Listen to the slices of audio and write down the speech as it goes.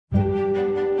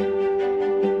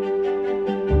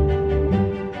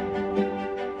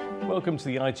welcome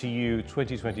to the ITU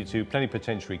 2022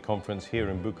 Plenipotentiary Conference here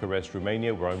in Bucharest,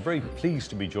 Romania, where I'm very pleased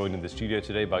to be joined in the studio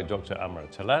today by Dr. Amr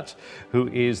Talaat, who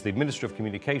is the Minister of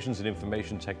Communications and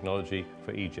Information Technology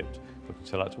for Egypt. Dr.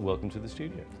 Talaat, welcome to the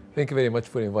studio. Thank you very much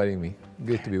for inviting me.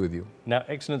 Great to be with you. Now,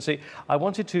 Excellency, I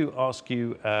wanted to ask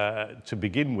you to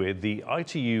begin with the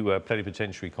ITU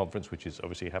Plenipotentiary Conference, which is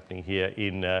obviously happening here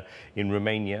in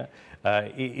Romania,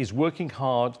 is working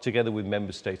hard together with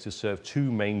member states to serve two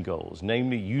main goals,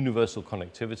 namely universal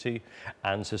connectivity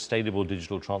and sustainable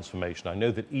digital transformation. I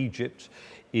know that Egypt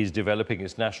is developing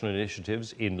its national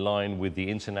initiatives in line with the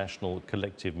international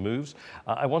collective moves.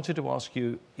 I wanted to ask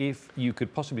you if you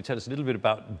could possibly tell us a little bit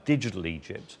about Digital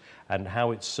Egypt and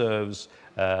how it serves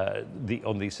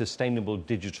on the sustainable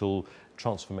digital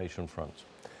transformation front.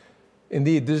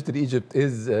 Indeed, Digital Egypt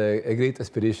is a great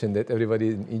aspiration that everybody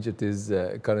in Egypt is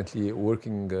currently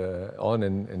working on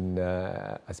and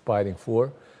aspiring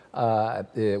for.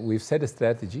 We've set a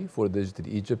strategy for Digital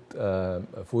Egypt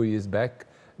 4 years back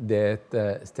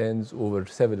that stands over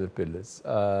several pillars.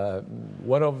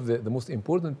 One of the most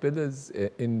important pillars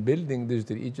in building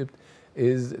Digital Egypt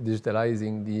is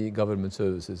digitalizing the government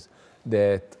services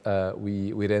that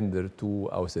we render to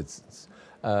our citizens.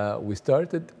 We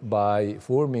started by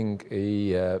forming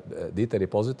a data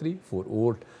repository for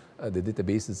all the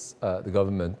databases the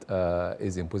government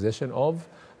is in possession of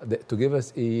to give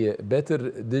us a better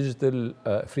digital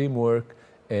framework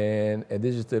and a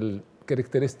digital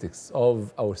characteristics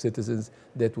of our citizens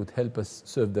that would help us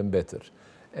serve them better.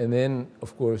 And then,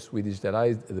 of course, we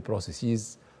digitalized the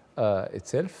processes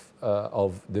itself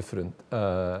of different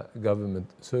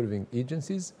government serving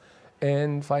agencies.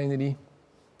 And finally,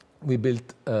 we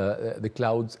built the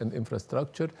clouds and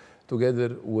infrastructure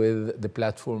together with the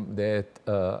platform that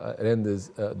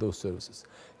renders those services.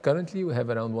 Currently, we have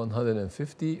around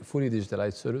 150 fully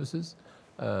digitalized services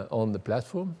on the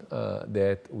platform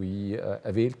that we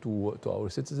avail to our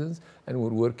citizens, and we're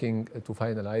working to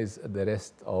finalize the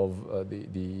rest of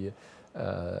the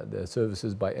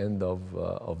services by end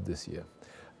of this year.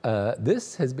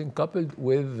 This has been coupled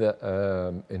with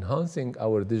enhancing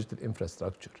our digital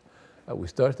infrastructure. We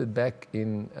started back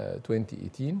in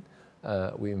 2018.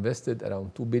 We invested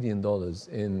around $2 billion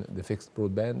in the fixed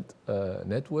broadband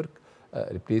network,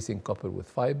 replacing copper with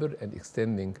fiber and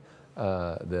extending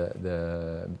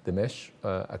the mesh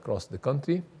across the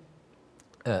country.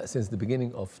 Since the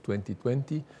beginning of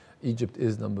 2020, Egypt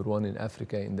is #1 in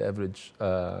Africa in the average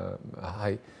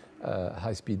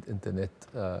high-speed internet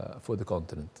for the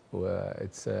continent.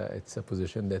 It's a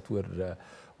position that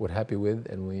we're happy with,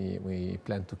 and we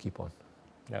plan to keep on.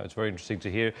 Now, it's very interesting to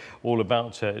hear all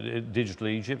about Digital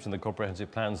Egypt and the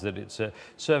comprehensive plans that it's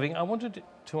serving. I wanted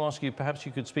to ask you, perhaps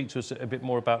you could speak to us a bit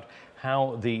more about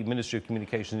how the Ministry of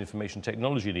Communications and Information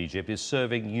Technology in Egypt is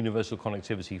serving universal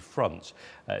connectivity front,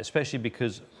 especially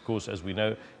because, of course, as we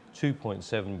know,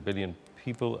 2.7 billion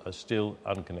people are still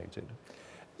unconnected.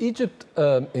 Egypt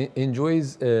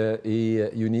enjoys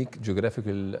a unique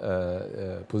geographical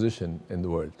position in the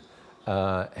world.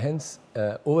 Hence,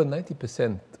 over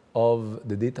 90% of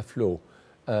the data flow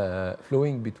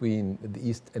flowing between the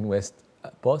east and west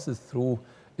passes through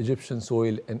Egyptian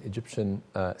soil and Egyptian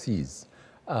seas.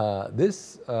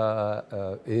 This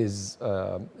is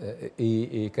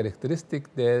a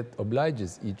characteristic that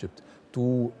obliges Egypt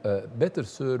to better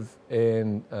serve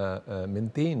and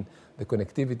maintain the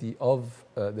connectivity of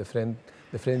the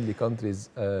friendly countries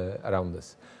around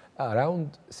us.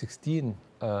 Around 16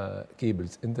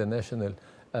 cables, international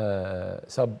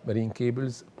submarine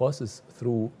cables, passes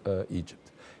through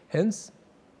Egypt. Hence,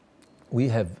 we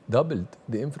have doubled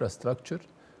the infrastructure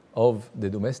of the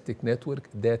domestic network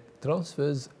that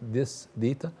transfers this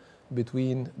data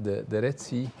between the Red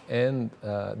Sea and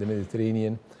the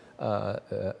Mediterranean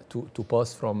to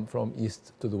pass from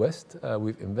east to the west.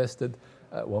 We've invested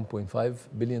 $1.5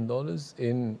 billion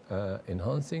in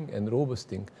enhancing and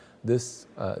robusting this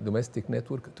domestic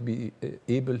network to be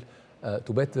able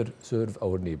to better serve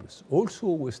our neighbors. Also,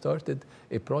 we started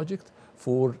a project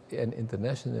for an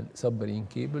international submarine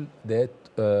cable that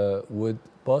would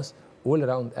pass all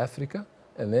around Africa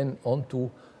and then onto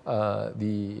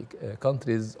the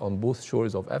countries on both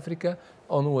shores of Africa,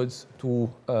 onwards to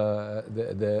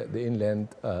the inland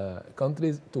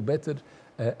countries to better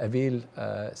avail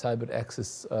cyber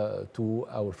access to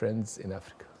our friends in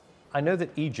Africa. I know that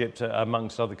Egypt,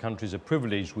 amongst other countries, are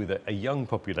privileged with a young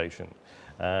population.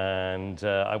 And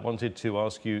I wanted to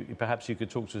ask you, perhaps you could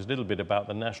talk to us a little bit about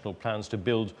the national plans to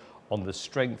build on the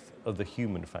strength of the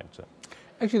human factor.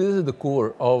 Actually, this is the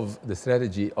core of the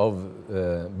strategy of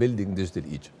building Digital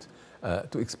Egypt.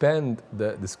 to expand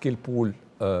the skill pool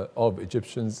of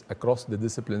Egyptians across the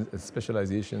disciplines and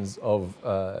specializations of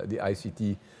the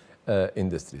ICT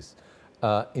industries.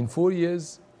 In 4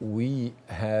 years, we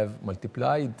have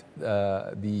multiplied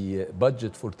the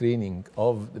budget for training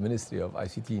of the Ministry of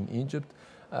ICT in Egypt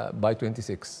by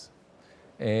 26.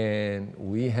 And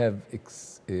we have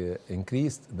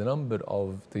increased the number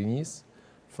of trainees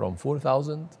from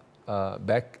 4,000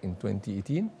 back in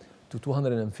 2018 to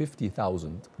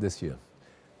 250,000 this year.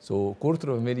 So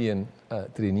 250,000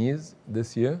 trainees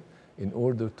this year in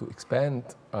order to expand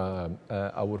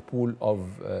our pool of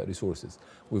resources.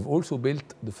 We've also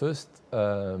built the first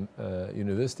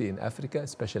university in Africa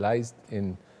specialized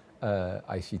in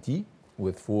ICT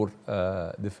with 4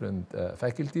 different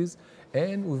faculties,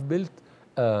 and we've built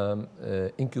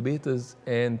incubators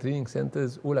and training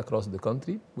centers all across the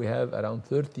country. We have around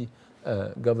 30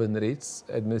 governorates,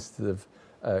 administrative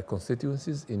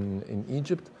constituencies in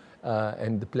Egypt,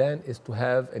 and the plan is to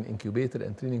have an incubator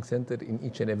and training center in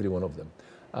each and every one of them.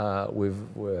 We've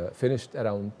finished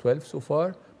around 12 so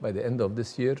far. By the end of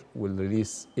this year, we'll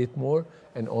release 8 more,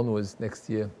 and onwards next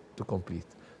year to complete.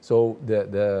 So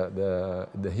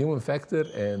the human factor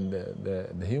and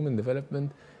the human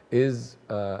development is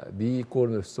the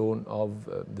cornerstone of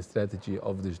the strategy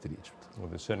of Digital Egypt. Well,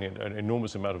 there's certainly an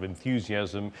enormous amount of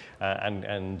enthusiasm,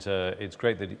 and it's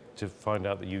great to find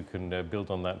out that you can build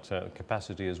on that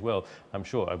capacity as well. I'm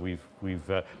sure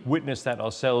we've witnessed that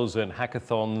ourselves at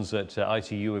hackathons, at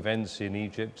ITU events in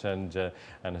Egypt, and as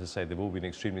I say, they've all been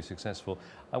extremely successful.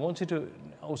 I wanted to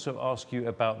also ask you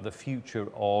about the future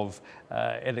of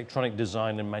electronic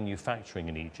design and manufacturing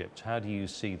in Egypt. How do you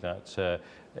see that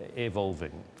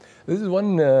evolving? This is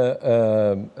one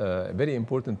very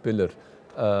important pillar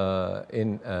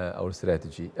in our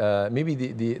strategy. Maybe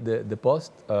the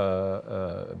past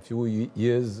few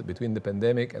years between the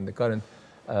pandemic and the current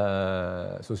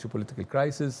socio-political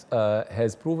crisis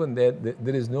has proven that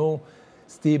there is no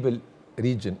stable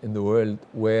region in the world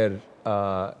where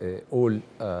all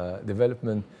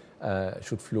development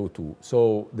should flow to.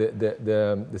 So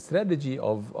the strategy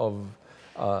of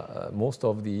most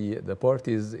of the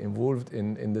parties involved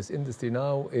in this industry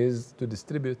now is to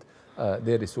distribute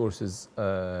their resources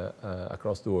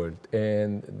across the world.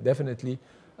 And definitely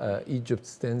Egypt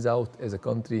stands out as a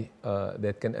country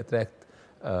that can attract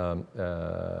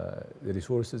the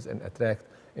resources and attract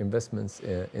investments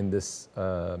in this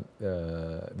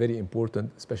very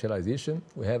important specialization.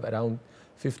 We have around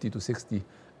 50 to 60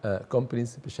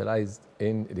 companies specialized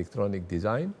in electronic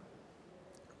design.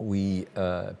 We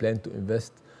plan to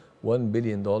invest $1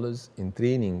 billion in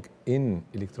training in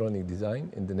electronic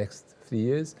design in the next 3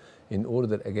 years in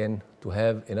order, again, to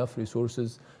have enough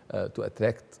resources to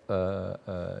attract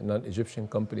non-Egyptian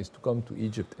companies to come to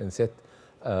Egypt and set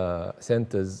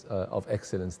centers of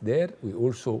excellence there. We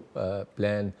also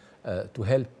plan to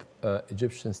help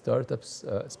Egyptian startups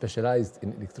specialized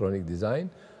in electronic design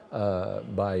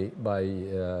by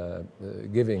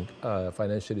giving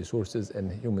financial resources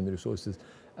and human resources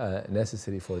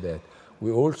necessary for that.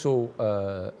 We also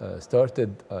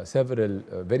started several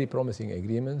very promising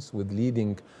agreements with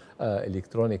leading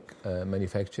electronic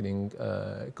manufacturing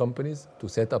companies to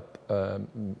set up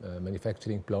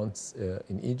manufacturing plants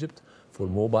in Egypt for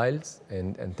mobiles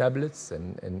and tablets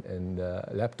and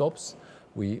laptops.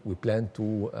 We plan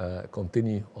to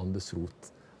continue on this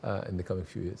route in the coming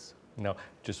few years. Now,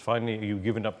 just finally, you've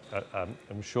given up,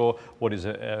 I'm sure, what is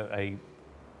a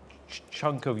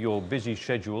chunk of your busy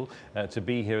schedule to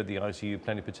be here at the ITU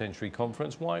Plenipotentiary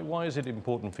Conference. Why is it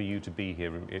important for you to be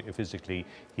here physically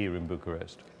here in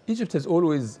Bucharest? Egypt has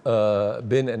always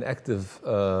been an active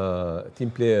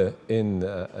team player in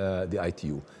the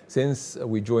ITU since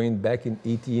we joined back in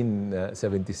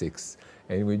 1876,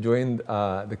 and we joined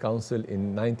the Council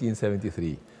in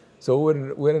 1973. So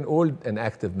we're an old and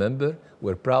active member.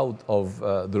 We're proud of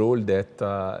the role that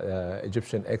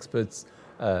Egyptian experts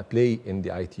play in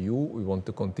the ITU. We want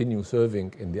to continue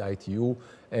serving in the ITU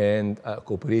and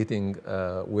cooperating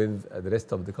with the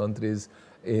rest of the countries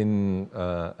in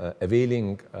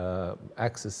availing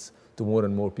access to more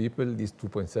and more people, these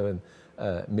 2.7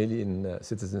 million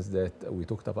citizens that we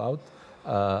talked about,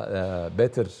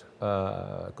 better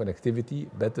connectivity,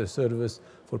 better service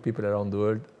for people around the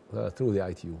world through the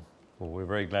ITU. Well, we're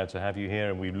very glad to have you here,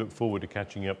 and we look forward to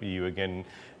catching up with you again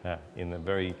in the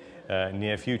very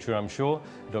near future, I'm sure.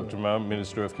 Dr. Amr,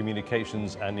 Minister of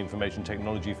Communications and Information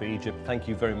Technology for Egypt, thank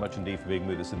you very much indeed for being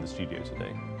with us in the studio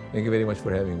today. Thank you very much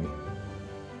for having me.